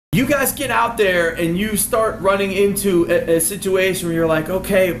You guys get out there and you start running into a situation where you're like,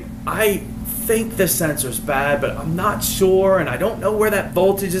 okay, I think the sensor's bad, but I'm not sure, and I don't know where that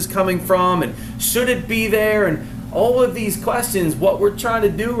voltage is coming from, and should it be there, and all of these questions. What we're trying to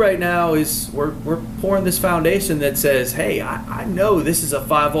do right now is we're pouring this foundation that says, hey, I know this is a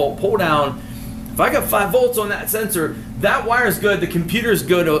 5-volt pull down. If I got 5 volts on that sensor, that wire's good, the computer's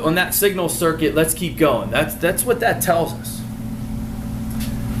good on that signal circuit, let's keep going. That's what that tells us.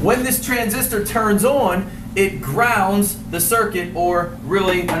 When this transistor turns on, it grounds the circuit, or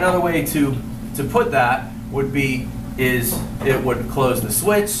really another way to put that would be it would close the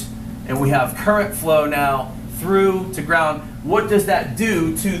switch, and we have current flow now through to ground. What does that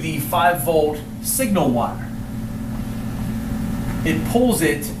do to the 5-volt signal wire? It pulls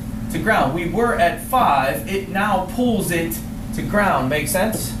it to ground. We were at 5, it now pulls it to ground. Make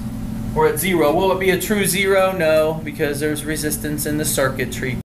sense? We're at 0. Will it be a true 0? No, because there's resistance in the circuitry.